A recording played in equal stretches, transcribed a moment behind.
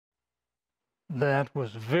That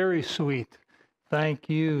was very sweet. Thank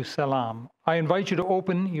you, Salam. I invite you to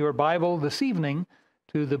open your Bible this evening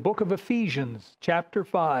to the book of Ephesians, chapter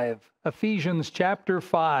 5. Ephesians, chapter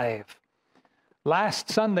 5. Last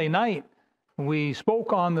Sunday night, we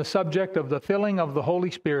spoke on the subject of the filling of the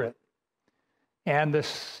Holy Spirit. And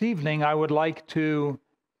this evening, I would like to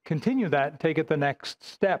continue that and take it the next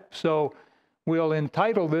step. So we'll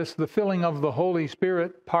entitle this, The Filling of the Holy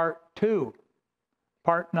Spirit, Part 2.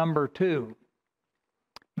 Part number 2.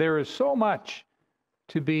 There is so much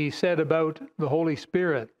to be said about the Holy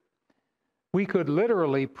Spirit. We could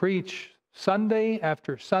literally preach Sunday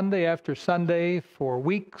after Sunday after Sunday for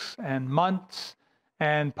weeks and months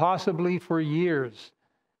and possibly for years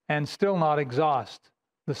and still not exhaust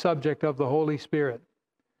the subject of the Holy Spirit.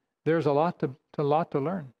 There's a lot to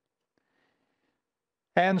learn.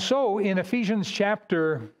 And so in Ephesians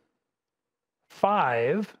chapter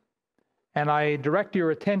 5, and I direct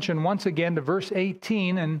your attention once again to verse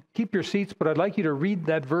 18, and keep your seats, but I'd like you to read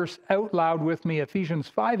that verse out loud with me. Ephesians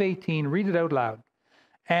 5:18, read it out loud.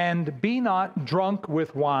 And be not drunk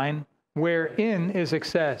with wine, wherein is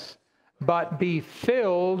excess, but be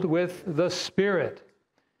filled with the Spirit.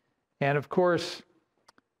 And of course,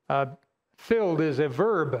 filled is a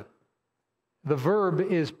verb. The verb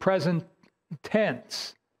is present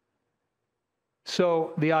tense.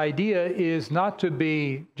 So the idea is not to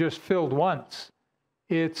be just filled once.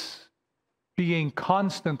 It's being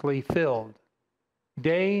constantly filled,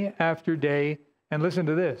 day after day. And listen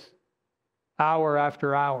to this, hour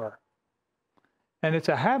after hour. And it's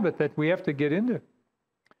a habit that we have to get into.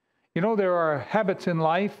 You know, there are habits in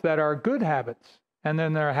life that are good habits, and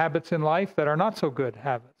then there are habits in life that are not so good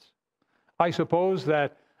habits. I suppose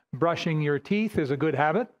that brushing your teeth is a good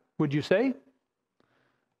habit, would you say?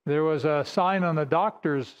 There was a sign on the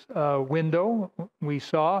doctor's window we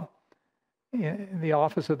saw in the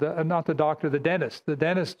office of not the doctor, the dentist. The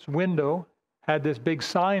dentist's window had this big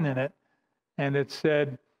sign in it, and it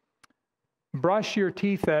said, brush your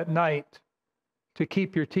teeth at night to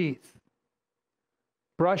keep your teeth.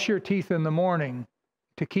 Brush your teeth in the morning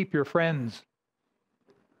to keep your friends.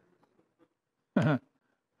 It's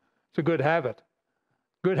a good habit.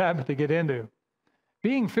 Good habit to get into.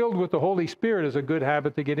 Being filled with the Holy Spirit is a good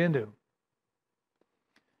habit to get into.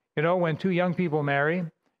 You know, when two young people marry,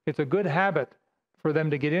 it's a good habit for them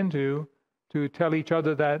to get into to tell each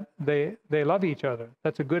other that they love each other.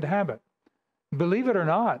 That's a good habit. Believe it or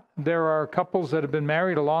not, there are couples that have been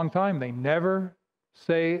married a long time. They never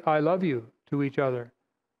say, I love you to each other.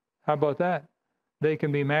 How about that? They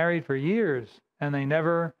can be married for years and they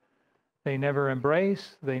never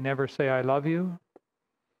embrace. They never say, I love you.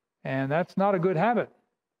 And that's not a good habit.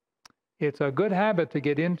 It's a good habit to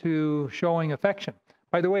get into showing affection.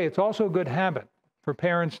 By the way, it's also a good habit for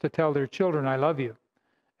parents to tell their children, I love you.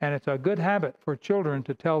 And it's a good habit for children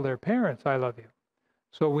to tell their parents, I love you.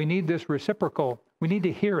 So we need this reciprocal. We need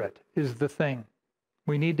to hear it, is the thing.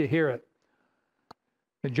 We need to hear it.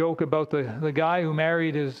 The joke about the guy who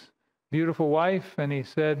married his beautiful wife, and he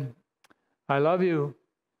said, I love you.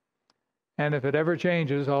 And if it ever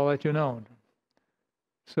changes, I'll let you know.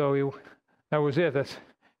 So that was it. He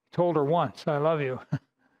told her once, I love you.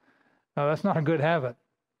 Now, that's not a good habit.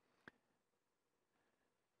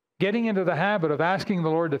 Getting into the habit of asking the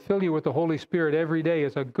Lord to fill you with the Holy Spirit every day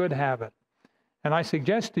is a good habit. And I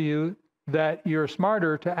suggest to you that you're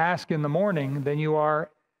smarter to ask in the morning than you are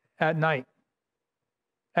at night.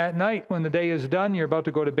 At night, when the day is done, you're about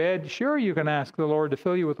to go to bed, sure, you can ask the Lord to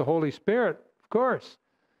fill you with the Holy Spirit, of course.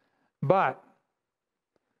 But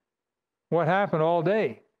what happened all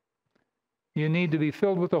day? You need to be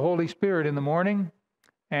filled with the Holy Spirit in the morning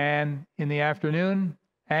and in the afternoon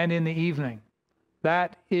and in the evening.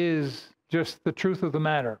 That is just the truth of the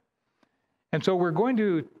matter. And so we're going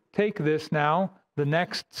to take this now, the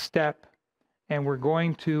next step, and we're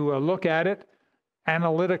going to look at it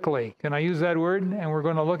analytically. Can I use that word? And we're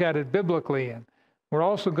going to look at it biblically. And we're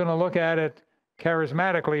also going to look at it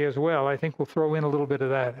charismatically as well. I think we'll throw in a little bit of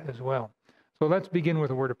that as well. So let's begin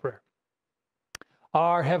with a word of prayer.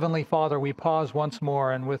 Our Heavenly Father, we pause once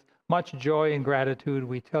more, and with much joy and gratitude,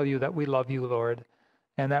 we tell you that we love you, Lord,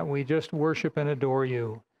 and that we just worship and adore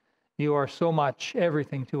you. You are so much,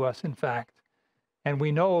 everything to us, in fact. And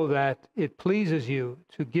we know that it pleases you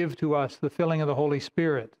to give to us the filling of the Holy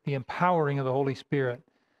Spirit, the empowering of the Holy Spirit.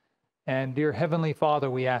 And dear Heavenly Father,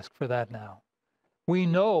 we ask for that now. We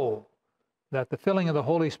know that the filling of the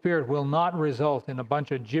Holy Spirit will not result in a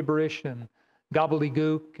bunch of gibberish and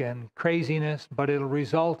gobbledygook and craziness, but it'll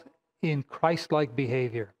result in Christ-like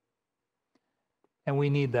behavior. And we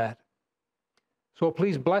need that. So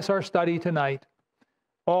please bless our study tonight.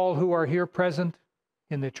 All who are here present,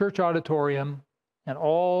 in the church auditorium, and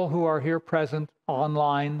all who are here present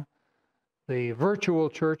online, the virtual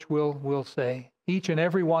church will say, each and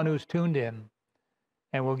every one who's tuned in,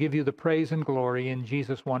 and we'll give you the praise and glory in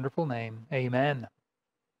Jesus' wonderful name. Amen.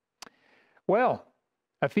 Well,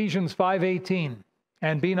 Ephesians 5:18,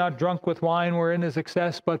 and be not drunk with wine wherein is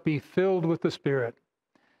excess, but be filled with the Spirit.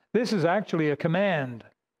 This is actually a command.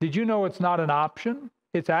 Did you know it's not an option?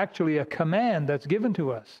 It's actually a command that's given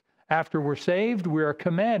to us. After we're saved, we are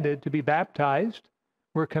commanded to be baptized.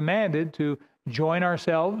 We're commanded to join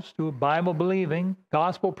ourselves to a Bible-believing,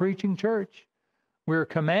 gospel-preaching church. We're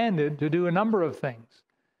commanded to do a number of things.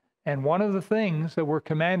 And one of the things that we're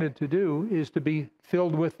commanded to do is to be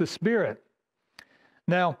filled with the Spirit.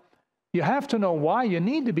 Now, you have to know why you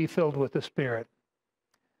need to be filled with the Spirit.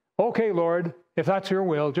 Okay, Lord, if that's your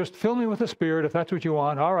will, just fill me with the Spirit if that's what you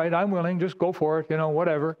want. All right, I'm willing. Just go for it,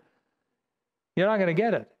 whatever. You're not going to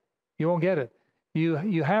get it. You won't get it.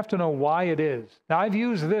 You have to know why it is. Now, I've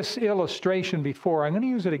used this illustration before. I'm going to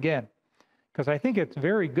use it again because I think it's a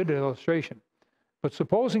very good illustration. But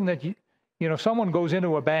supposing that someone goes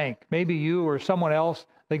into a bank, maybe you or someone else,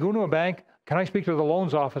 they go into a bank. Can I speak to the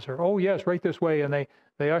loans officer? Oh, yes, right this way. And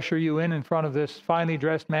they usher you in front of this finely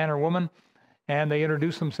dressed man or woman, and they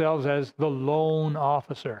introduce themselves as the loan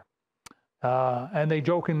officer. And they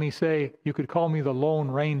jokingly say, you could call me the Lone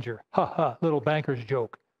Ranger. Ha ha, little banker's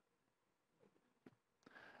joke.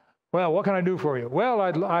 Well, what can I do for you? Well,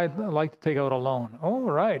 I'd like to take out a loan. All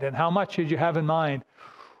right, and how much did you have in mind?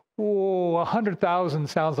 Oh, 100,000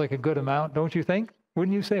 sounds like a good amount, don't you think?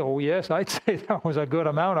 Wouldn't you say, oh, yes, I'd say that was a good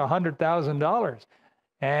amount, $100,000.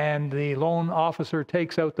 And the loan officer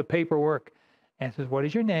takes out the paperwork and says, what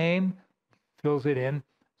is your name? Fills it in,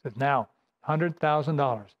 says, now,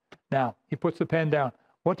 $100,000. Now, he puts the pen down.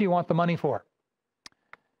 What do you want the money for?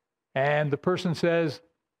 And the person says,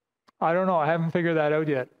 I don't know, I haven't figured that out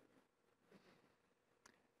yet.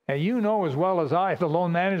 And you know as well as I, the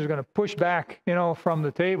loan manager is going to push back, from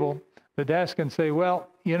the table, the desk, and say, well,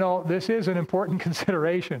 this is an important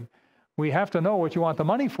consideration. We have to know what you want the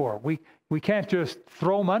money for. We can't just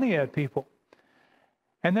throw money at people.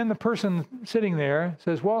 And then the person sitting there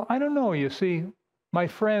says, well, I don't know. You see, my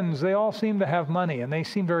friends, they all seem to have money, and they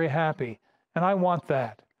seem very happy, and I want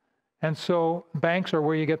that. And so banks are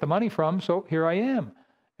where you get the money from, so here I am.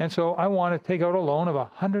 And so I want to take out a loan of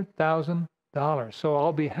 $100,000. So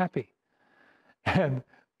I'll be happy. And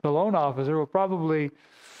the loan officer will probably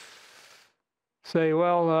say,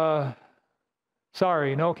 well,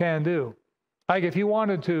 sorry, no can do. Like if you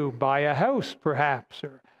wanted to buy a house, perhaps,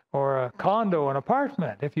 or a condo, an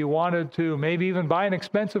apartment, if you wanted to maybe even buy an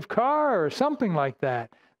expensive car or something like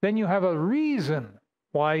that, then you have a reason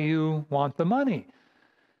why you want the money.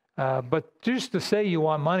 But just to say you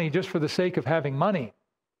want money just for the sake of having money,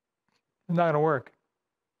 it's not going to work.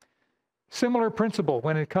 Similar principle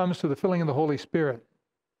when it comes to the filling of the Holy Spirit.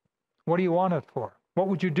 What do you want it for? What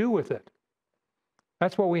would you do with it?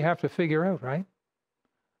 That's what we have to figure out, right?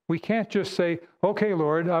 We can't just say, okay,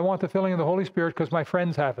 Lord, I want the filling of the Holy Spirit because my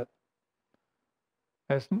friends have it.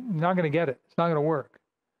 That's not going to get it. It's not going to work.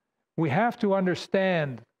 We have to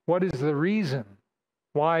understand what is the reason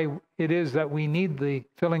why it is that we need the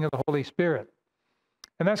filling of the Holy Spirit.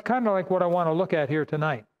 And that's kind of like what I want to look at here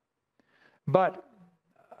tonight. But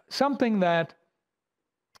something that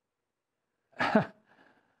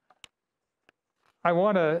I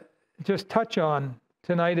want to just touch on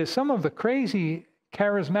tonight is some of the crazy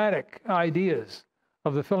charismatic ideas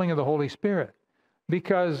of the filling of the Holy Spirit.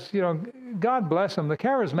 Because, God bless them, the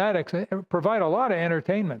charismatics provide a lot of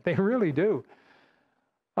entertainment. They really do.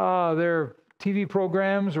 Their TV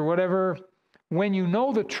programs or whatever, when you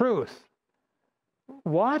know the truth,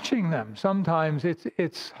 watching them, sometimes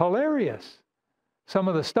it's hilarious. Some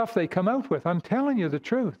of the stuff they come out with, I'm telling you the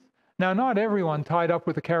truth. Now, not everyone tied up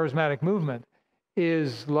with the charismatic movement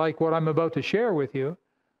is like what I'm about to share with you,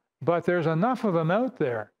 but there's enough of them out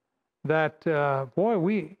there that,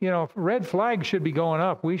 red flags should be going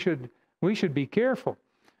up. We should be careful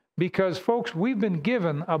because, folks, we've been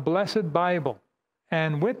given a blessed Bible.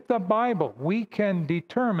 And with the Bible, we can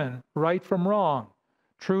determine right from wrong,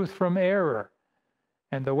 truth from error.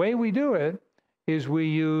 And the way we do it is we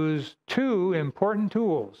use two important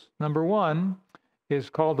tools. Number one is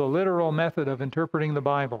called the literal method of interpreting the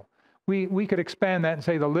Bible. We could expand that and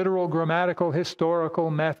say the literal, grammatical, historical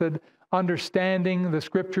method, understanding the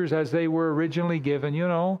scriptures as they were originally given,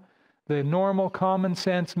 the normal common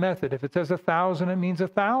sense method. If it says 1,000, it means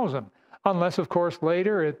 1,000. Unless, of course,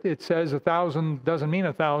 later it says 1,000 doesn't mean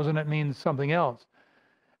 1,000, it means something else.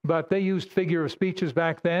 But they used figure of speeches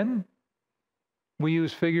back then. We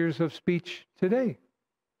use figures of speech today.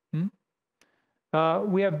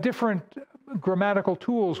 We have different grammatical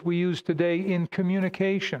tools we use today in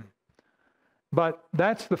communication. But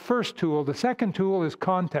that's the first tool. The second tool is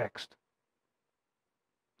context.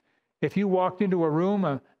 If you walked into a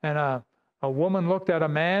room and a woman looked at a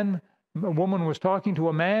man, a woman was talking to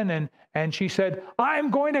a man, and she said, "I'm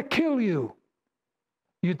going to kill you,"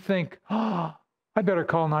 you'd think, "Oh, I better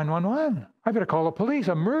call 911. I better call the police.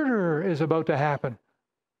 A murder is about to happen."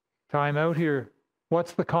 Time out here.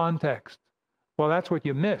 What's the context? Well, that's what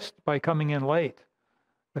you missed by coming in late.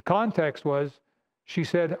 The context was, she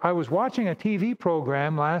said, "I was watching a TV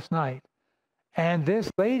program last night, and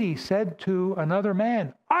this lady said to another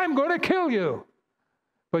man, 'I'm going to kill you.'"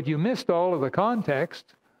 But you missed all of the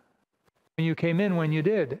context when you came in when you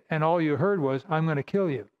did, and all you heard was, "I'm going to kill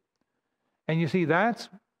you." And you see, that's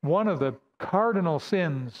one of the cardinal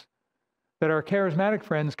sins that our charismatic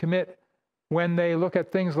friends commit when they look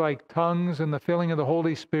at things like tongues and the filling of the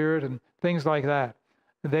Holy Spirit and things like that.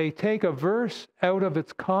 They take a verse out of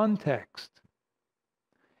its context.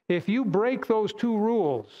 If you break those two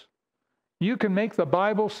rules, you can make the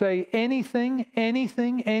Bible say anything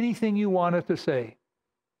you want it to say.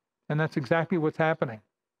 And that's exactly what's happening.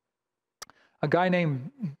 A guy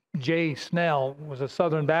named J. Snell was a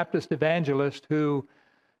Southern Baptist evangelist who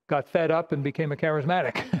got fed up and became a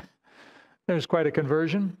charismatic. There's quite a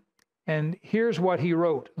conversion. And here's what he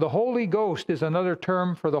wrote. The Holy Ghost is another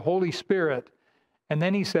term for the Holy Spirit. And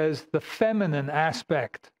then he says the feminine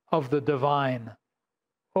aspect of the divine.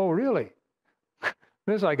 Oh, really?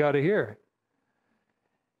 This I got to hear.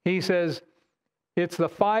 He says it's the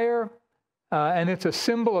fire and it's a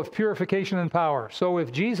symbol of purification and power. So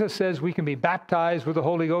if Jesus says we can be baptized with the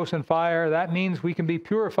Holy Ghost and fire, that means we can be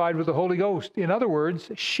purified with the Holy Ghost. In other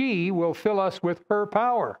words, she will fill us with her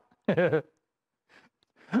power.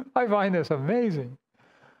 I find this amazing.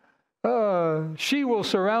 She will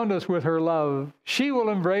surround us with her love. She will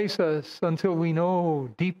embrace us until we know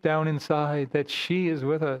deep down inside that she is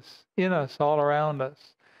with us, in us, all around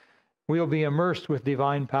us. We'll be immersed with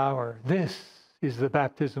divine power. This is the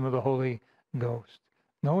baptism of the Holy Ghost.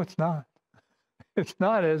 No, it's not. It's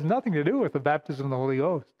not. It has nothing to do with the baptism of the Holy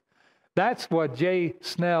Ghost. That's what J.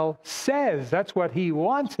 Snell says. That's what he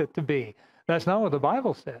wants it to be. That's not what the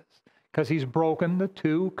Bible says, because he's broken the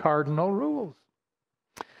two cardinal rules.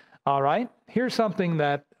 All right, here's something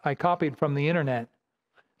that I copied from the internet.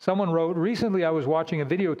 Someone wrote, recently I was watching a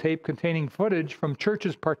videotape containing footage from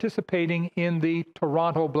churches participating in the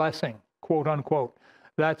Toronto Blessing, quote unquote.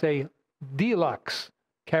 That's a deluxe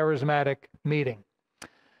charismatic meeting.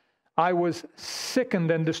 I was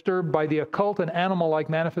sickened and disturbed by the occult and animal-like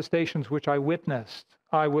manifestations which I witnessed.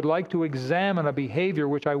 I would like to examine a behavior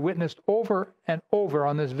which I witnessed over and over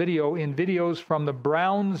on this video in videos from the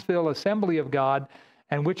Brownsville Assembly of God,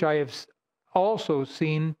 and which I have also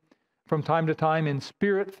seen from time to time in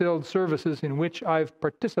spirit-filled services in which I've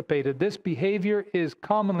participated. This behavior is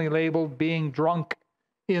commonly labeled being drunk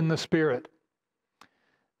in the Spirit.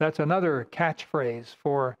 That's another catchphrase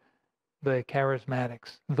for the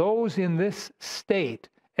charismatics. Those in this state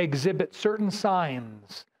exhibit certain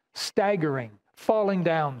signs: staggering, falling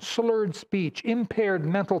down, slurred speech, impaired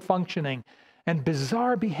mental functioning, and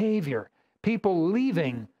bizarre behavior. People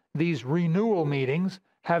leaving these renewal meetings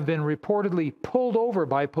have been reportedly pulled over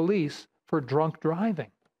by police for drunk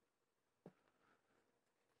driving.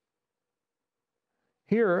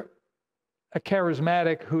 Here, a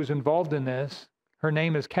charismatic who's involved in this, her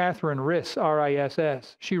name is Catherine Riss,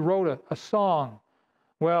 R-I-S-S. She wrote a song,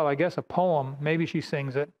 well, I guess a poem, maybe she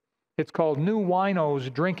sings it. It's called New Wino's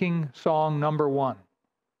Drinking Song Number 1.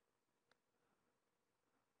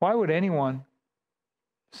 Why would anyone,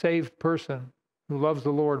 saved person who loves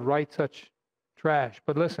the Lord, write such trash?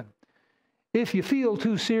 But listen, if you feel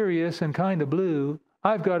too serious and kind of blue,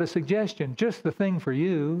 I've got a suggestion, just the thing for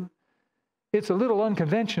you. It's a little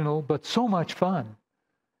unconventional, but so much fun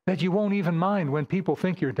that you won't even mind when people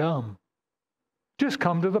think you're dumb. Just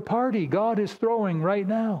come to the party God is throwing right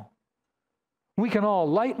now. We can all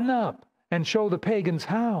lighten up and show the pagans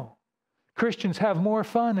how. Christians have more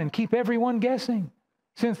fun and keep everyone guessing,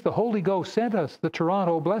 since the Holy Ghost sent us the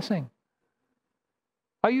Toronto Blessing.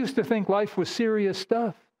 I used to think life was serious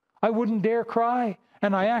stuff. I wouldn't dare cry,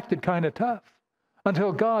 and I acted kind of tough,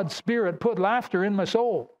 until God's Spirit put laughter in my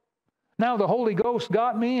soul. Now the Holy Ghost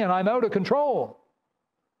got me, and I'm out of control.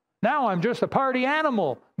 Now I'm just a party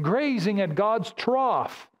animal, grazing at God's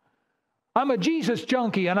trough. I'm a Jesus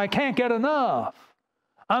junkie, and I can't get enough.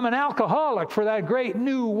 I'm an alcoholic for that great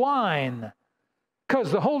new wine,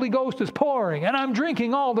 because the Holy Ghost is pouring, and I'm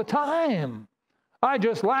drinking all the time. I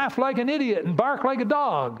just laugh like an idiot and bark like a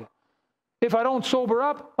dog. If I don't sober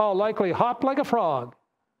up, I'll likely hop like a frog.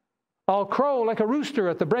 I'll crow like a rooster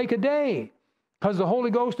at the break of day because the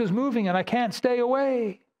Holy Ghost is moving and I can't stay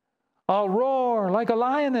away. I'll roar like a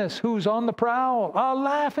lioness who's on the prowl. I'll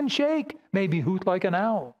laugh and shake, maybe hoot like an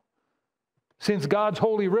owl. Since God's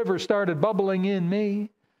holy river started bubbling in me,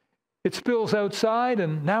 it spills outside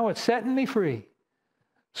and now it's setting me free.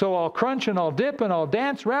 So I'll crunch and I'll dip and I'll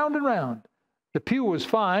dance round and round. The pew was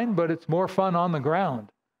fine, but it's more fun on the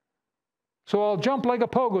ground. So I'll jump like a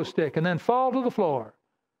pogo stick and then fall to the floor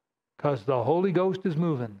because the Holy Ghost is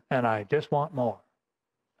moving and I just want more.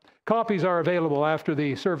 Copies are available after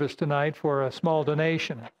the service tonight for a small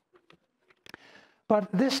donation. But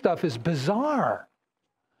this stuff is bizarre.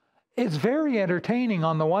 It's very entertaining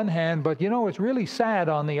on the one hand, but it's really sad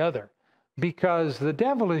on the other because the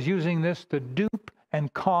devil is using this to dupe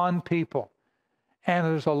and con people. And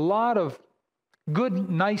there's a lot of good,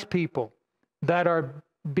 nice people that are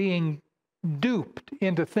being duped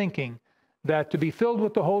into thinking that to be filled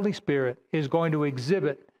with the Holy Spirit is going to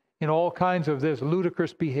exhibit in all kinds of this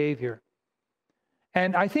ludicrous behavior.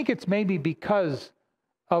 And I think it's maybe because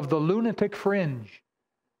of the lunatic fringe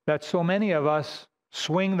that so many of us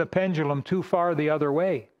swing the pendulum too far the other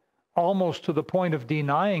way, almost to the point of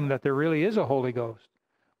denying that there really is a Holy Ghost.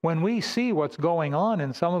 When we see what's going on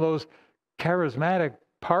in some of those charismatic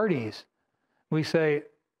parties, we say,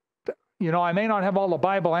 I may not have all the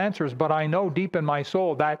Bible answers, but I know deep in my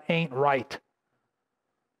soul that ain't right.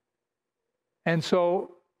 And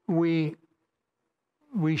so we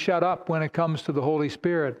shut up when it comes to the Holy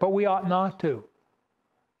Spirit, but we ought not to,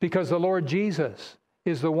 because the Lord Jesus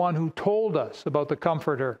is the one who told us about the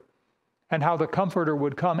Comforter and how the Comforter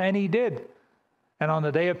would come, and He did. And on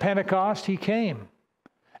the day of Pentecost, He came.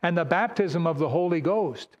 And the baptism of the Holy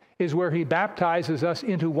Ghost is where He baptizes us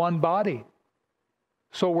into one body.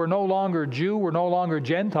 So we're no longer Jew, we're no longer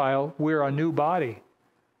Gentile, we're a new body,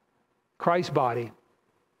 Christ's body.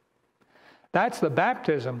 That's the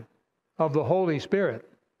baptism of the Holy Spirit.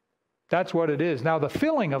 That's what it is. Now, the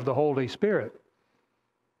filling of the Holy Spirit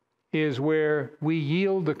is where we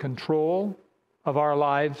yield the control of our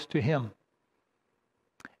lives to Him.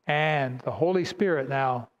 And the Holy Spirit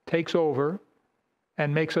now takes over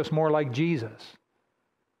and makes us more like Jesus.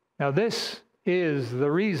 Now, this is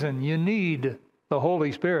the reason you need the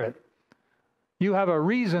Holy Spirit. You have a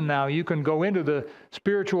reason now. You can go into the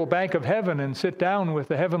spiritual bank of heaven and sit down with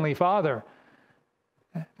the Heavenly Father.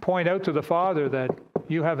 Point out to the Father that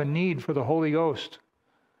you have a need for the Holy Ghost.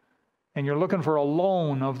 And you're looking for a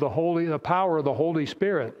loan of the power of the Holy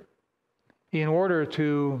Spirit in order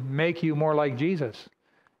to make you more like Jesus.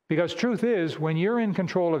 Because truth is, when you're in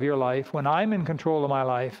control of your life, when I'm in control of my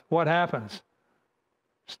life, what happens?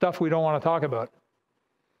 Stuff we don't want to talk about.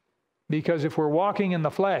 Because if we're walking in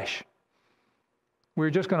the flesh, we're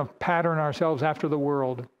just going to pattern ourselves after the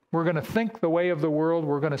world. We're going to think the way of the world.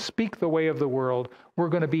 We're going to speak the way of the world. We're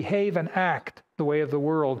going to behave and act the way of the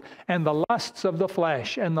world. And the lusts of the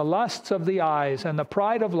flesh and the lusts of the eyes and the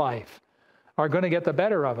pride of life are going to get the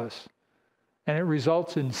better of us. And it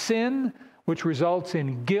results in sin, which results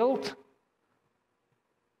in guilt.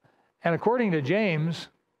 And according to James,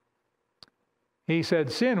 he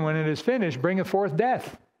said, sin, when it is finished, bringeth forth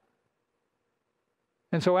death.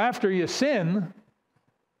 And so after you sin,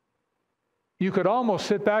 you could almost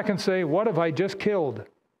sit back and say, what have I just killed?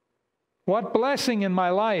 What blessing in my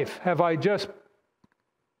life have I just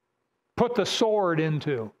put the sword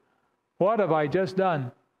into? What have I just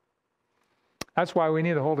done? That's why we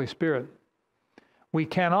need the Holy Spirit. We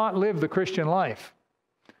cannot live the Christian life.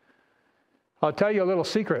 I'll tell you a little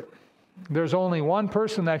secret. There's only one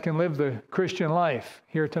person that can live the Christian life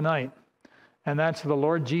here tonight, and that's the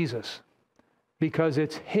Lord Jesus, because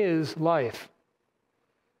it's His life.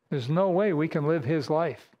 There's no way we can live His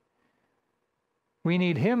life. We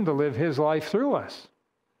need Him to live His life through us.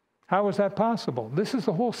 How is that possible? This is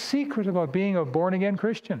the whole secret about being a born-again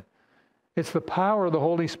Christian. It's the power of the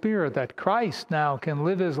Holy Spirit that Christ now can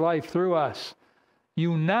live His life through us.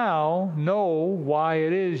 You now know why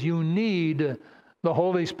it is you need the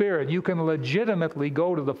Holy Spirit. You can legitimately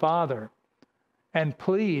go to the Father and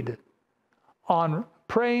plead on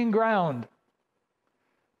praying ground.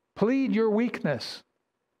 Plead your weakness.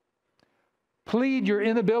 Plead your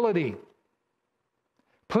inability.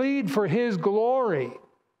 Plead for His glory.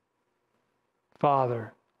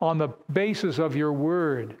 Father, on the basis of your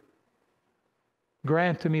word,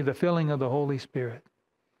 grant to me the filling of the Holy Spirit.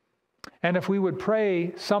 And if we would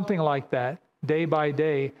pray something like that day by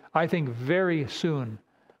day, I think very soon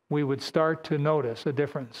we would start to notice a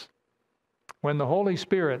difference. When the Holy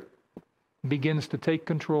Spirit begins to take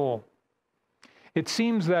control, it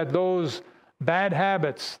seems that those bad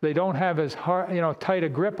habits, they don't have as hard, tight a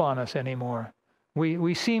grip on us anymore.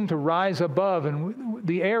 We seem to rise above, and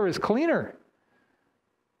the air is cleaner.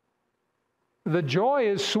 The joy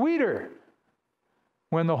is sweeter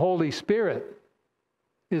when the Holy Spirit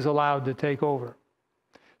is allowed to take over.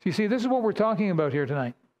 So you see, this is what we're talking about here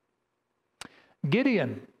tonight.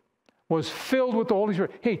 Gideon was filled with the Holy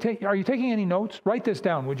Spirit. Hey, are you taking any notes? Write this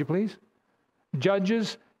down, would you please?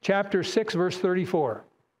 Judges chapter 6, verse 34.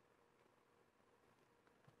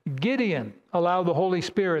 Gideon allowed the Holy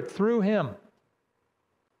Spirit through him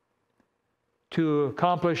to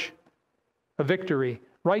accomplish a victory.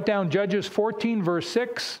 Write down Judges 14, verse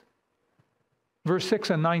 6. Verse 6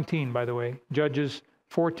 and 19, by the way. Judges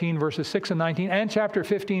 14, verses 6 and 19. And chapter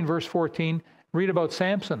 15, verse 14. Read about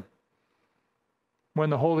Samson when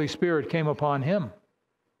the Holy Spirit came upon him.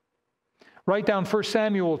 Write down 1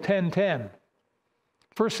 Samuel 10:10.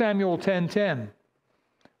 1 Samuel 10:10.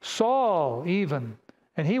 Saul even,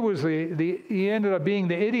 and he was he ended up being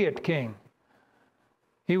the idiot king.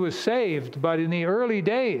 He was saved, but in the early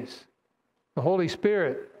days, the Holy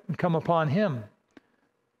Spirit would come upon him.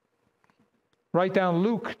 Write down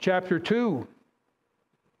Luke chapter 2,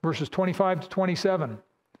 verses 25 to 27.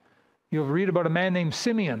 You'll read about a man named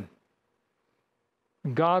Simeon, a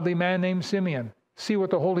godly man named Simeon. See what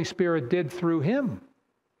the Holy Spirit did through him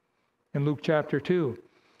in Luke chapter 2.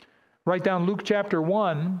 Write down Luke chapter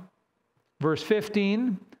 1, verse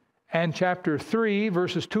 15, and chapter 3,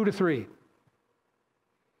 verses 2 to 3.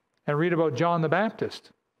 And read about John the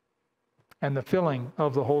Baptist and the filling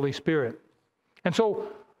of the Holy Spirit. And so,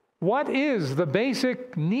 what is the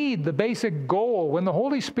basic need, the basic goal when the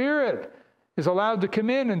Holy Spirit is allowed to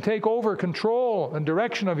come in and take over control and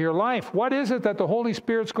direction of your life? What is it that the Holy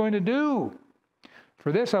Spirit's going to do?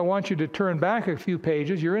 For this, I want you to turn back a few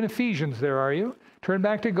pages. You're in Ephesians there, are you? Turn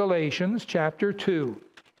back to Galatians chapter 2.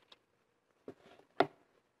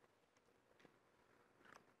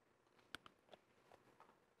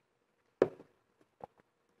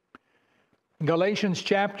 Galatians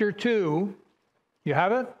chapter 2. You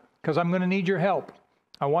have it? Because I'm going to need your help.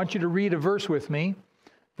 I want you to read a verse with me.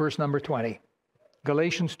 Verse number 20.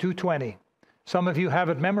 Galatians 2:20. Some of you have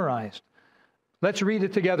it memorized. Let's read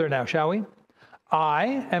it together now, shall we?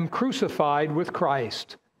 I am crucified with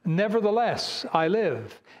Christ. Nevertheless, I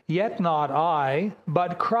live. Yet not I,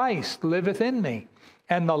 but Christ liveth in me.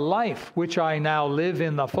 And the life which I now live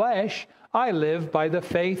in the flesh, I live by the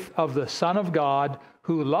faith of the Son of God,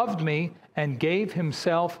 who loved me and gave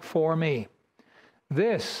himself for me.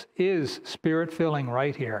 This is Spirit-filling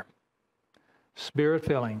right here.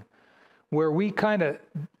 Spirit-filling. Where we kind of,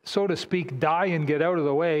 so to speak, die and get out of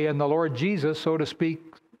the way, and the Lord Jesus, so to speak,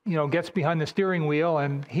 gets behind the steering wheel,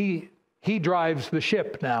 and he drives the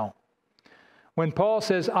ship now. When Paul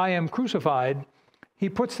says, I am crucified, he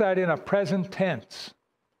puts that in a present tense.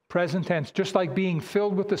 Present tense. Just like being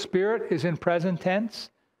filled with the Spirit is in present tense,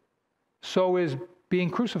 so is being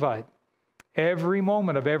crucified. Every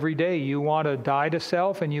moment of every day, you want to die to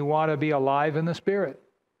self and you want to be alive in the Spirit.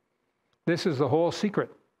 This is the whole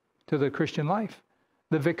secret to the Christian life,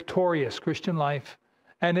 the victorious Christian life.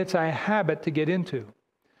 And it's a habit to get into.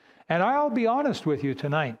 And I'll be honest with you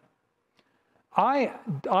tonight. I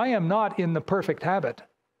am not in the perfect habit.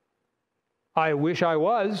 I wish I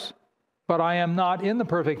was, but I am not in the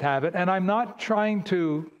perfect habit. And I'm not trying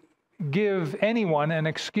to give anyone an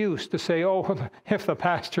excuse to say, oh, if the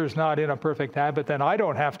pastor's not in a perfect habit, then I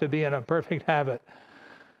don't have to be in a perfect habit.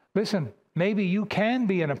 Listen, maybe you can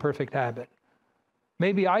be in a perfect habit.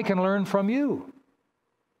 Maybe I can learn from you.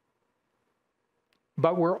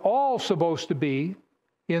 But we're all supposed to be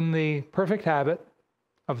in the perfect habit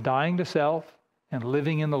of dying to self and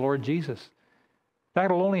living in the Lord Jesus.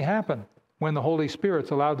 That'll only happen when the Holy Spirit's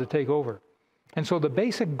allowed to take over. And so the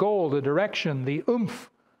basic goal, the direction, the oomph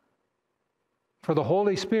for the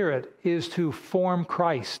Holy Spirit is to form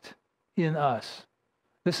Christ in us.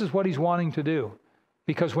 This is what he's wanting to do.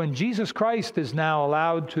 Because when Jesus Christ is now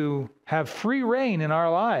allowed to have free reign in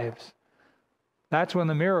our lives, that's when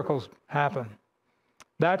the miracles happen.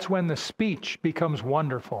 That's when the speech becomes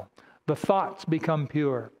wonderful. The thoughts become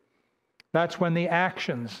pure. That's when the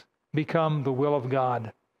actions become the will of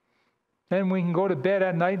God. Then we can go to bed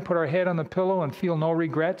at night and put our head on the pillow and feel no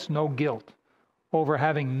regrets, no guilt over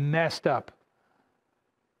having messed up.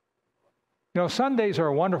 Sundays are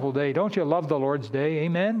a wonderful day. Don't you love the Lord's Day?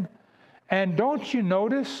 Amen? And don't you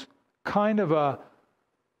notice kind of a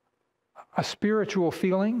spiritual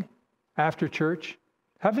feeling after church?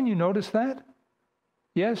 Haven't you noticed that?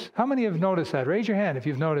 Yes? How many have noticed that? Raise your hand if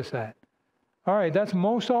you've noticed that. All right, that's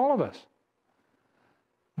most all of us.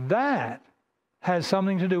 That has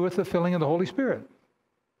something to do with the filling of the Holy Spirit.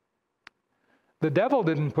 The devil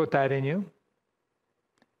didn't put that in you.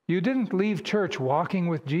 You didn't leave church walking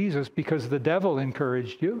with Jesus because the devil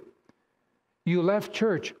encouraged you. You left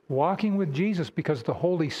church walking with Jesus because the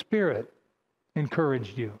Holy Spirit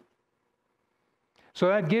encouraged you. So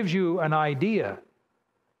that gives you an idea.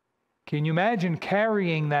 Can you imagine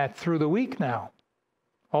carrying that through the week now?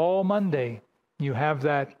 All Monday, you have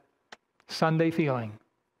that Sunday feeling.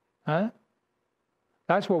 Huh?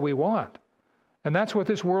 That's what we want. And that's what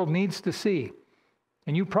this world needs to see.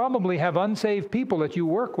 And you probably have unsaved people that you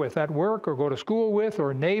work with at work or go to school with,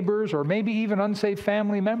 or neighbors, or maybe even unsaved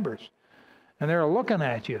family members. And they're looking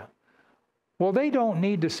at you. Well, they don't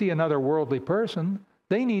need to see another worldly person.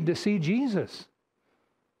 They need to see Jesus.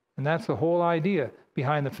 And that's the whole idea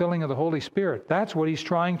behind the filling of the Holy Spirit. That's what he's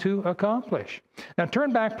trying to accomplish. Now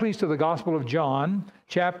turn back, please, to the Gospel of John,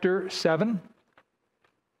 chapter 7.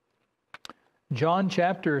 John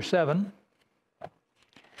chapter 7.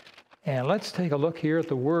 And let's take a look here at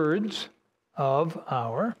the words of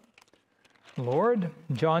our Lord.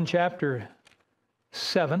 John chapter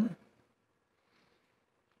 7.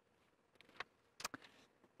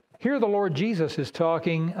 Here the Lord Jesus is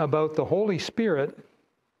talking about the Holy Spirit,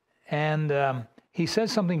 and he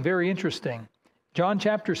says something very interesting. John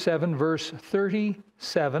chapter 7, verse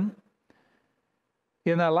 37.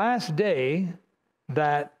 In the last day,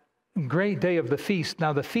 that great day of the feast.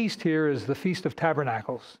 Now the feast here is the Feast of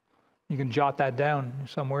Tabernacles. You can jot that down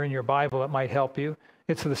somewhere in your Bible. It might help you.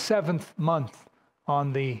 It's the 7th month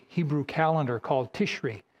on the Hebrew calendar called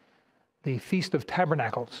Tishri, the Feast of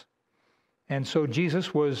Tabernacles. And so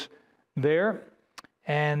Jesus was there,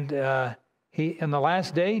 and in the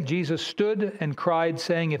last day, Jesus stood and cried,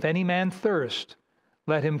 saying, "If any man thirst,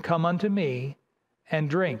 let him come unto me and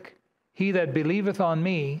drink. He that believeth on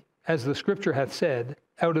me, as the Scripture hath said,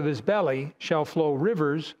 out of his belly shall flow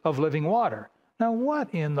rivers of living water." Now,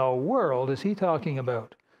 what in the world is he talking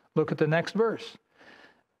about? Look at the next verse.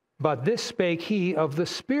 "But this spake he of the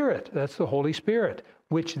Spirit," that's the Holy Spirit,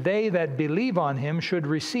 "which they that believe on him should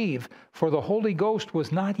receive. For the Holy Ghost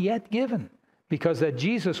was not yet given, because that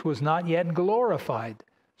Jesus was not yet glorified."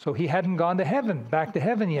 So he hadn't gone to heaven, back to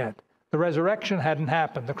heaven yet. The resurrection hadn't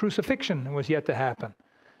happened. The crucifixion was yet to happen.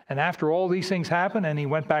 And after all these things happened and he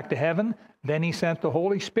went back to heaven, then he sent the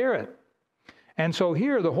Holy Spirit. And so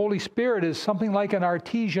here the Holy Spirit is something like an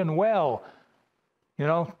artesian well,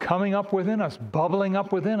 coming up within us, bubbling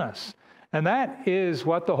up within us. And that is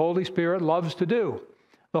what the Holy Spirit loves to do.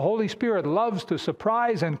 The Holy Spirit loves to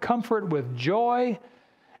surprise and comfort with joy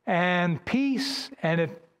and peace, and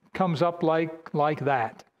it comes up like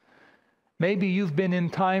that. Maybe you've been in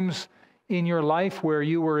times in your life where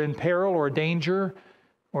you were in peril or danger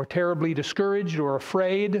or terribly discouraged or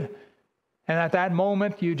afraid, and at that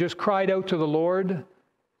moment you just cried out to the Lord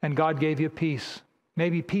and God gave you peace,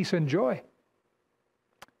 maybe peace and joy.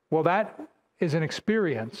 Well, that is an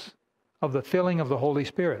experience of the filling of the Holy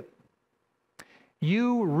Spirit.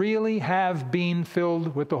 You really have been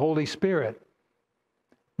filled with the Holy Spirit.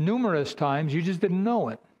 Numerous times you just didn't know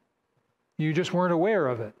it. You just weren't aware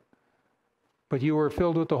of it. But you were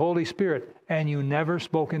filled with the Holy Spirit, and you never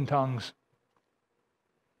spoke in tongues.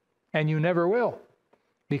 And you never will.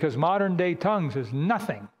 Because modern day tongues is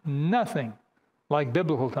nothing like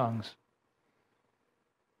biblical tongues.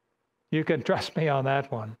 You can trust me on that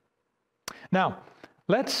one. Now,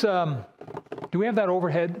 let's, do we have that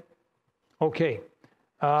overhead? Okay.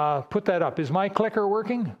 Put that up. Is my clicker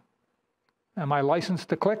working? Am I licensed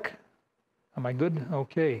to click? Am I good?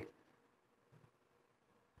 Okay.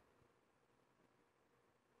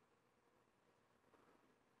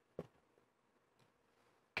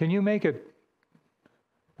 Can you make it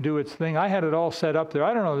do its thing? I had it all set up there.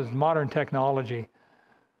 I don't know, this modern technology.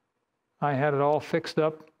 I had it all fixed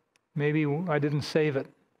up. Maybe I didn't save it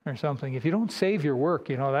or something. If you don't save your work,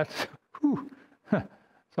 that's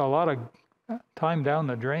it's a lot of time down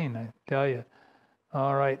the drain, I tell you.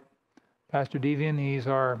 All right. Pastor Devian, he's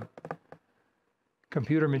our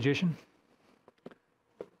computer magician.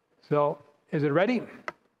 So, is it ready?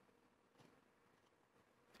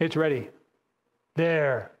 It's ready.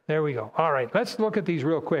 There we go. All right, let's look at these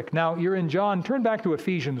real quick. Now, you're in John. Turn back to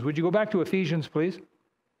Ephesians. Would you go back to Ephesians, please?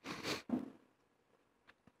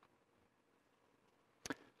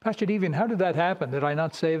 Pastor Devian, how did that happen? Did I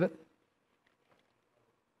not save it?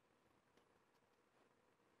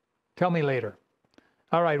 Tell me later.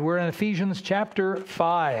 All right, we're in Ephesians chapter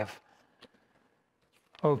 5.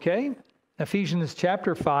 Okay, Ephesians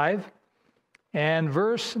chapter 5 and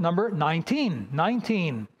verse number 19.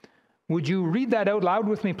 19. Would you read that out loud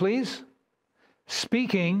with me, please?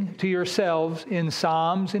 "Speaking to yourselves in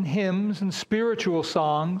psalms and hymns and spiritual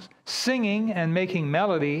songs, singing and making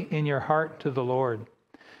melody in your heart to the Lord."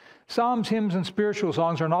 Psalms, hymns, and spiritual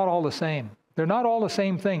songs are not all the same. They're not all the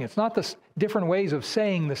same thing. It's not the different ways of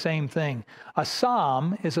saying the same thing. A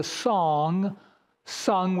psalm is a song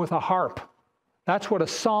sung with a harp. That's what a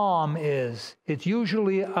psalm is. It's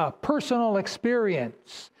usually a personal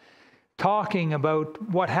experience, talking about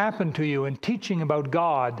what happened to you and teaching about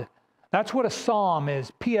God. That's what a psalm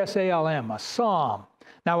is, P-S-A-L-M, a psalm.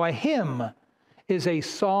 Now, a hymn is a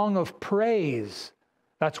song of praise.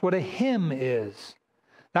 That's what a hymn is.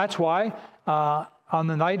 That's why on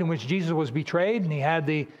the night in which Jesus was betrayed and he had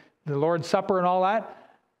the Lord's Supper and all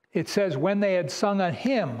that, it says when they had sung a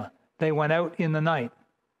hymn, they went out in the night.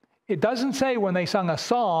 It doesn't say when they sung a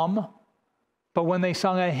psalm, but when they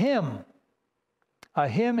sung a hymn. A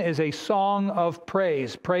hymn is a song of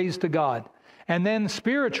praise, praise to God. And then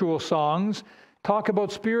spiritual songs talk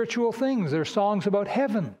about spiritual things. They're songs about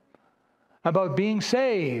heaven, about being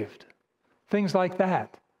saved, things like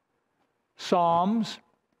that. Psalms,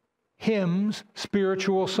 hymns,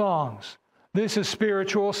 spiritual songs. This is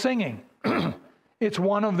spiritual singing. It's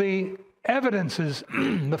one of the evidences,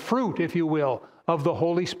 the fruit, if you will, of the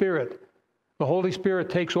Holy Spirit. The Holy Spirit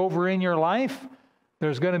takes over in your life.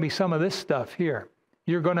 There's going to be some of this stuff here.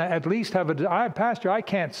 You're going to at least have Pastor, I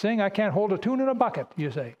can't sing. I can't hold a tune in a bucket, you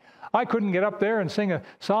say. I couldn't get up there and sing a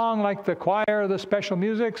song like the choir, the special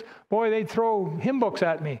musics. Boy, they'd throw hymn books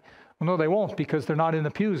at me. Well, no, they won't, because they're not in the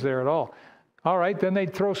pews there at all. All right, then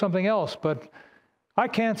they'd throw something else, but I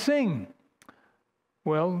can't sing.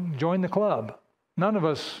 Well, join the club. None of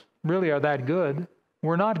us really are that good.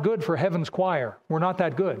 We're not good for heaven's choir. We're not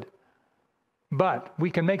that good. But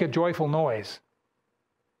we can make a joyful noise.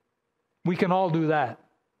 We can all do that.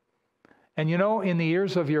 And you know, in the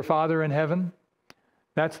ears of your Father in heaven,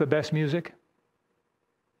 that's the best music.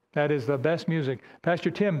 That is the best music.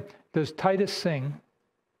 Pastor Tim, does Titus sing?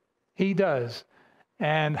 He does.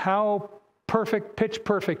 And how pitch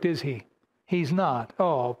perfect is he? He's not.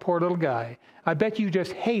 Oh, poor little guy. I bet you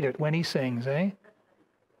just hate it when he sings, eh?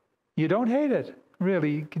 You don't hate it,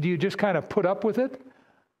 really. Do you just kind of put up with it?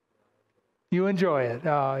 You enjoy it.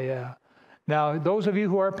 Oh, yeah. Now, those of you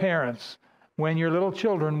who are parents, when your little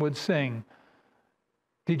children would sing,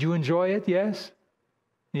 did you enjoy it? Yes?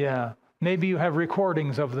 Yeah. Maybe you have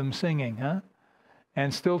recordings of them singing, huh?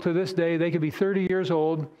 And still to this day, they could be 30 years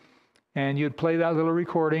old, and you'd play that little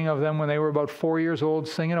recording of them when they were about 4 years old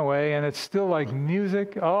singing away, and it's still like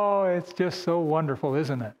music. Oh, it's just so wonderful,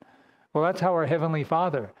 isn't it? Well, that's how our Heavenly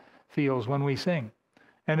Father feels when we sing.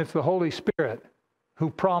 And it's the Holy Spirit who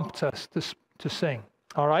prompts us to sing.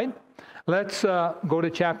 All right? Let's go to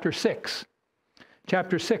chapter 6.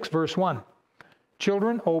 Chapter 6, verse 1.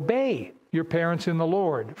 Children, obey your parents in the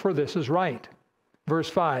Lord, for this is right. Verse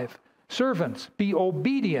 5. Servants, be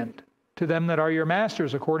obedient to them that are your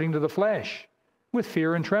masters according to the flesh, with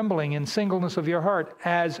fear and trembling in singleness of your heart,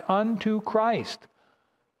 as unto Christ.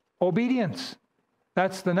 Obedience.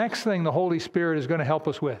 That's the next thing the Holy Spirit is going to help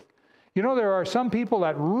us with. You know, there are some people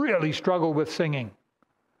that really struggle with singing.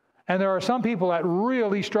 And there are some people that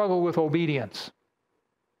really struggle with obedience.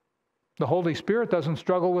 The Holy Spirit doesn't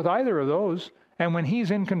struggle with either of those. And when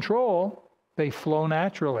He's in control, they flow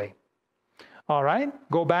naturally. All right,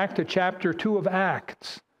 go back to chapter 2 of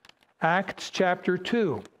Acts. Acts chapter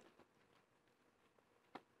 2.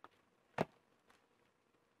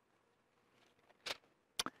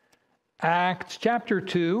 Acts chapter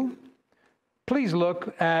 2. Please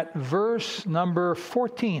look at verse number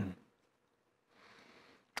 14.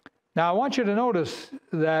 Now, I want you to notice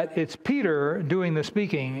that it's Peter doing the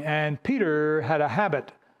speaking, and Peter had a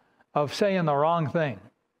habit of saying the wrong thing.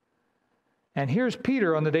 And here's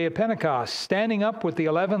Peter on the day of Pentecost, standing up with the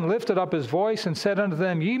 11, lifted up his voice and said unto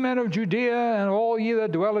them, Ye men of Judea, and all ye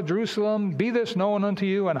that dwell at Jerusalem, be this known unto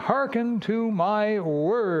you, and hearken to my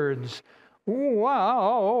words.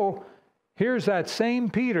 Wow! Here's that same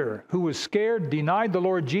Peter who was scared, denied the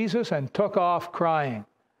Lord Jesus, and took off crying.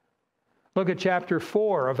 Look at chapter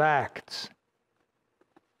 4 of Acts.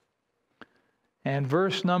 And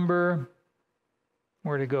verse number,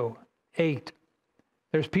 where'd it go? 8.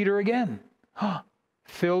 There's Peter again.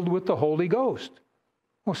 Filled with the Holy Ghost.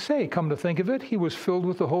 Well, say, come to think of it, he was filled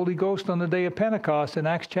with the Holy Ghost on the day of Pentecost in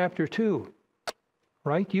Acts chapter 2.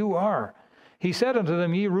 Right? You are. He said unto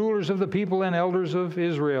them, Ye rulers of the people and elders of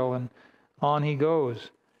Israel. And on he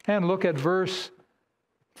goes. And look at verse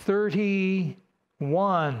 31.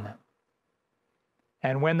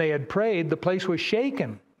 And when they had prayed, the place was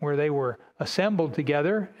shaken where they were assembled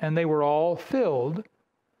together, and they were all filled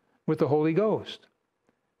with the Holy Ghost.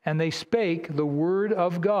 And they spake the word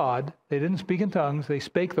of God. They didn't speak in tongues. They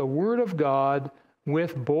spake the word of God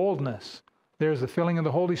with boldness. There's the filling of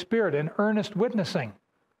the Holy Spirit and earnest witnessing.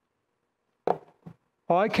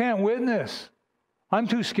 Oh, I can't witness. I'm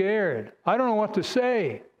too scared. I don't know what to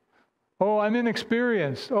say. Oh, I'm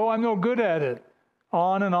inexperienced. Oh, I'm no good at it.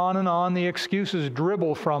 On and on and on, the excuses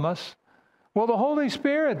dribble from us. Well, the Holy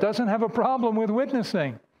Spirit doesn't have a problem with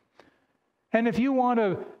witnessing. And if you want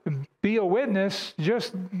to be a witness,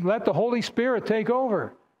 just let the Holy Spirit take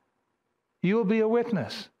over. You'll be a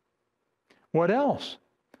witness. What else?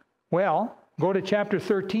 Well, go to chapter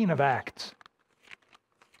 13 of Acts.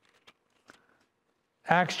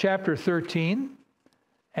 Acts chapter 13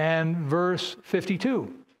 and verse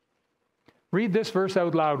 52. Read this verse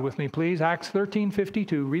out loud with me, please. Acts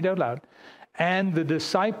 13:52. Read out loud. And the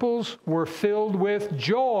disciples were filled with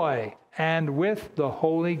joy and with the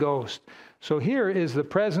Holy Ghost. So here is the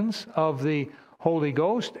presence of the Holy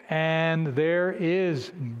Ghost, and there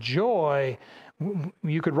is joy.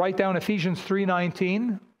 You could write down Ephesians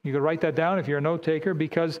 3:19. You could write that down if you're a note taker,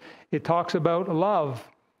 because it talks about love.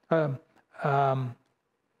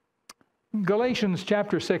 Galatians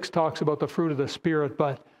chapter 6 talks about the fruit of the Spirit,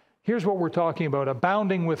 but here's what we're talking about: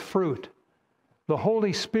 abounding with fruit. The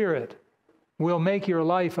Holy Spirit will make your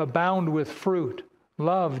life abound with fruit.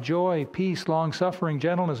 Love, joy, peace, long-suffering,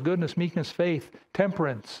 gentleness, goodness, meekness, faith,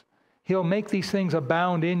 temperance. He'll make these things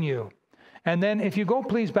abound in you. And then if you go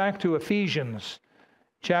please back to Ephesians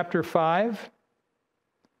chapter 5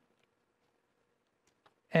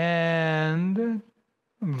 and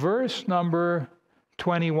verse number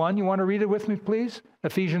 21. You want to read it with me, please?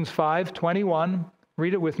 Ephesians 5:21.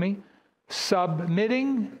 Read it with me.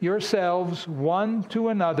 Submitting yourselves one to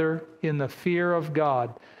another in the fear of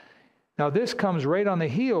God. Now this comes right on the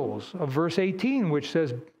heels of verse 18, which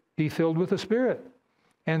says, be filled with the Spirit.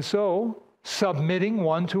 And so, submitting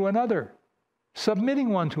one to another. Submitting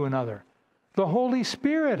one to another. The Holy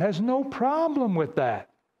Spirit has no problem with that.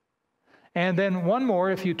 And then one more,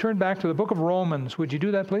 if you turn back to the book of Romans, would you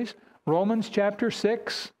do that, please? Romans chapter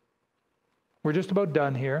 6. We're just about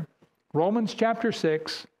done here. Romans chapter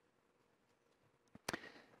 6.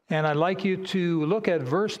 And I'd like you to look at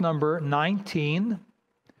verse number 19.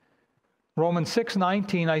 Romans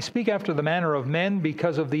 6:19, I speak after the manner of men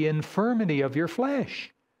because of the infirmity of your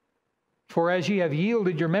flesh. For as ye have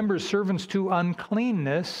yielded your members servants to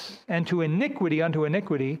uncleanness and to iniquity unto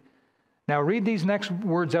iniquity. Now read these next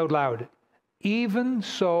words out loud. Even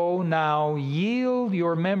so now yield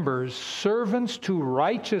your members servants to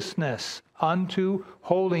righteousness unto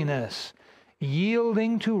holiness.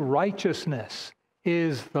 Yielding to righteousness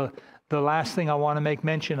is the last thing I want to make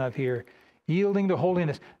mention of here. Yielding to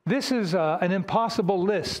holiness. This is an impossible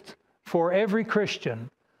list for every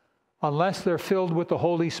Christian unless they're filled with the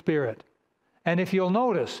Holy Spirit. And if you'll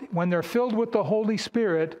notice, when they're filled with the Holy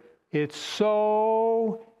Spirit, it's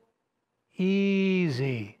so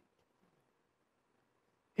easy.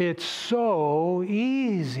 It's so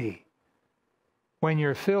easy when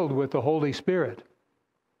you're filled with the Holy Spirit.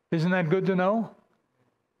 Isn't that good to know?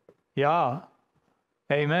 Yeah.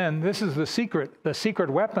 Amen. This is the secret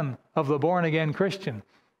weapon of the born-again Christian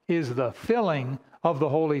is the filling of the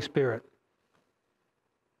Holy Spirit.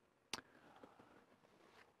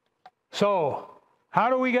 So, how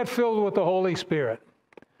do we get filled with the Holy Spirit?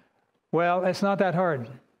 Well, it's not that hard.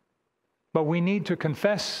 But we need to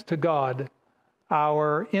confess to God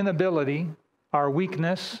our inability, our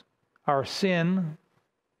weakness, our sin,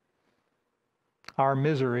 our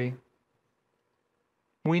misery.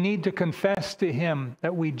 We need to confess to Him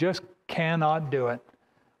that we just cannot do it.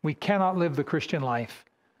 We cannot live the Christian life.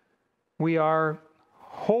 We are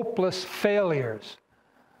hopeless failures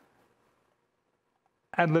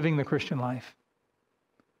at living the Christian life.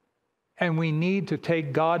 And we need to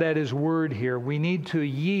take God at His word here. We need to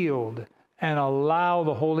yield and allow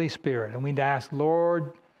the Holy Spirit. And we need to ask,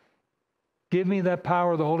 Lord, give me that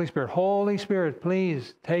power of the Holy Spirit. Holy Spirit,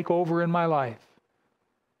 please take over in my life.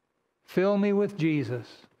 Fill me with Jesus.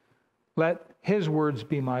 Let His words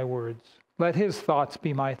be my words. Let His thoughts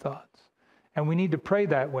be my thoughts. And we need to pray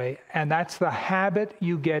that way. And that's the habit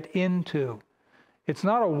you get into. It's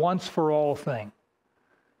not a once-for-all thing.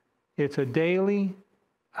 It's a daily,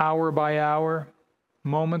 hour by hour,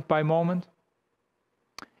 moment by moment.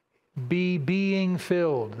 Be being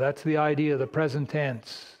filled. That's the idea of the present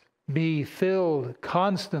tense. Be filled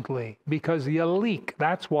constantly because you leak.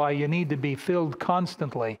 That's why you need to be filled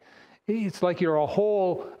constantly. It's like you're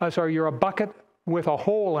a bucket with a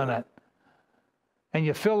hole in it. And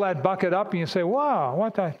you fill that bucket up and you say, wow,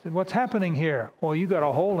 what's happening here? Well, you got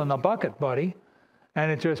a hole in the bucket, buddy.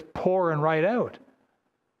 And it's just pouring right out.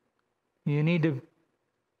 You need to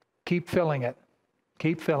keep filling it.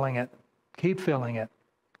 Keep filling it. Keep filling it.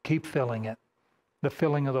 Keep filling it. The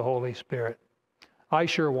filling of the Holy Spirit. I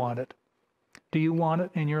sure want it. Do you want it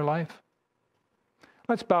in your life?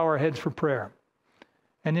 Let's bow our heads for prayer.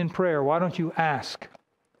 And in prayer, why don't you ask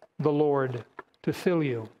the Lord to fill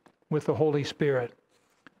you with the Holy Spirit?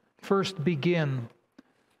 First, begin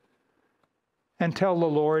and tell the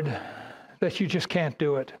Lord that you just can't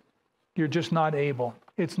do it. You're just not able.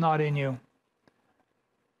 It's not in you.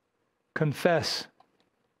 Confess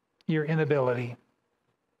your inability.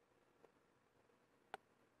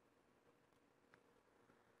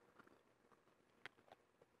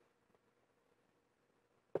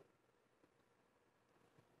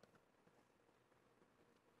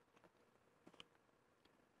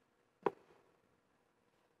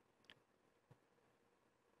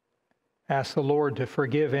 Ask the Lord to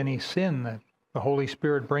forgive any sin that the Holy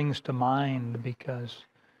Spirit brings to mind, because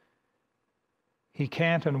He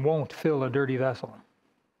can't and won't fill a dirty vessel.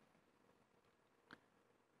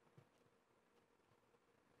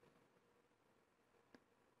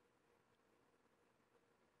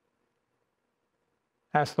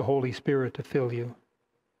 Ask the Holy Spirit to fill you.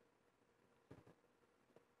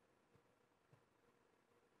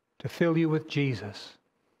 To fill you with Jesus.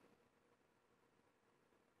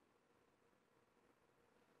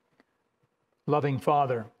 Loving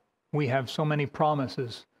Father, we have so many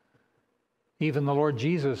promises. Even the Lord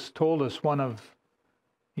Jesus told us one of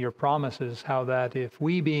your promises, how that if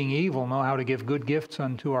we, being evil, know how to give good gifts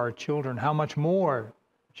unto our children, how much more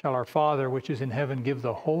shall our Father which is in heaven give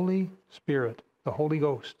the Holy Spirit, the Holy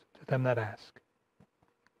Ghost, to them that ask.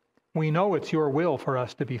 We know it's your will for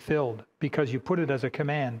us to be filled, because you put it as a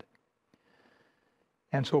command.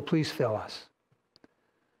 And so please fill us.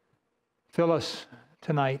 Fill us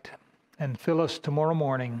tonight. And fill us tomorrow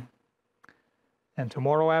morning and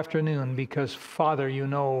tomorrow afternoon, because, Father, you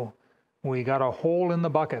know we got a hole in the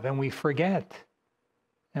bucket and we forget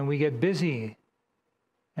and we get busy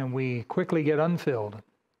and we quickly get unfilled.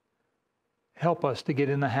 Help us to get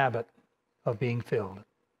in the habit of being filled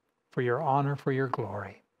for your honor, for your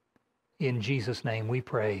glory. In Jesus' name we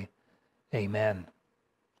pray. Amen.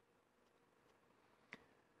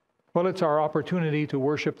 Well, it's our opportunity to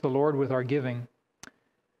worship the Lord with our giving.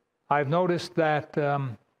 I've noticed that a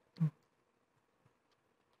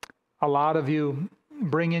lot of you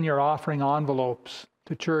bring in your offering envelopes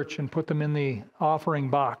to church and put them in the offering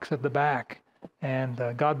box at the back. And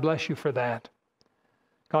God bless you for that.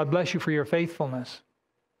 God bless you for your faithfulness.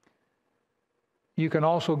 You can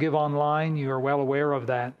also give online. You are well aware of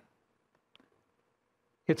that.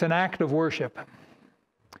 It's an act of worship.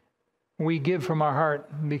 We give from our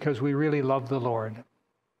heart because we really love the Lord.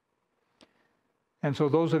 And so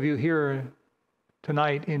those of you here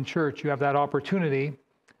tonight in church, you have that opportunity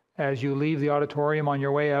as you leave the auditorium on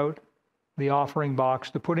your way out, the offering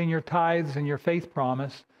box, to put in your tithes and your faith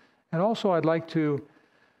promise. And also I'd like to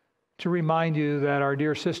remind you that our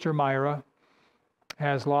dear sister Myra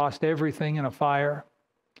has lost everything in a fire.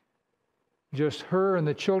 Just her and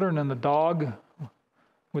the children and the dog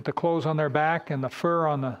with the clothes on their back and the fur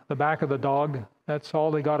on the back of the dog. That's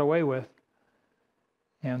all they got away with.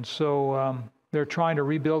 And so they're trying to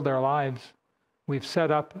rebuild their lives. We've set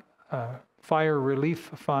up a fire relief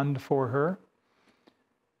fund for her.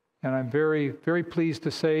 And I'm very, very pleased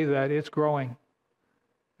to say that it's growing,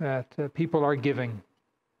 that people are giving.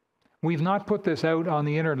 We've not put this out on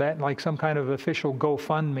the internet like some kind of official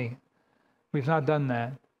GoFundMe. We've not done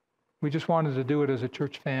that. We just wanted to do it as a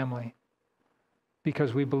church family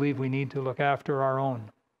because we believe we need to look after our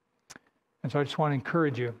own. And so I just want to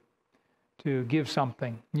encourage you to give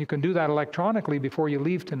something. You can do that electronically before you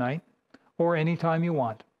leave tonight or anytime you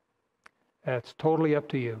want. That's totally up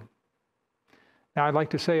to you. Now, I'd like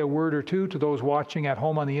to say a word or two to those watching at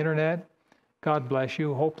home on the internet. God bless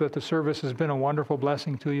you. Hope that the service has been a wonderful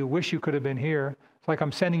blessing to you. Wish you could have been here. It's like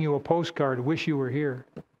I'm sending you a postcard. Wish you were here.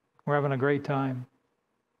 We're having a great time.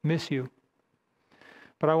 Miss you.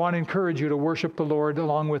 But I want to encourage you to worship the Lord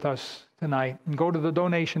along with us tonight. And go to the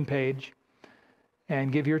donation page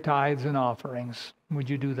and give your tithes and offerings. Would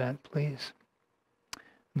you do that, please?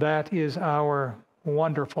 That is our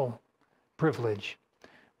wonderful privilege.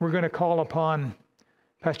 We're going to call upon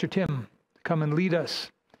Pastor Tim to come and lead us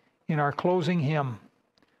in our closing hymn,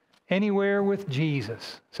 Anywhere with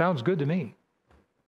Jesus. Sounds good to me.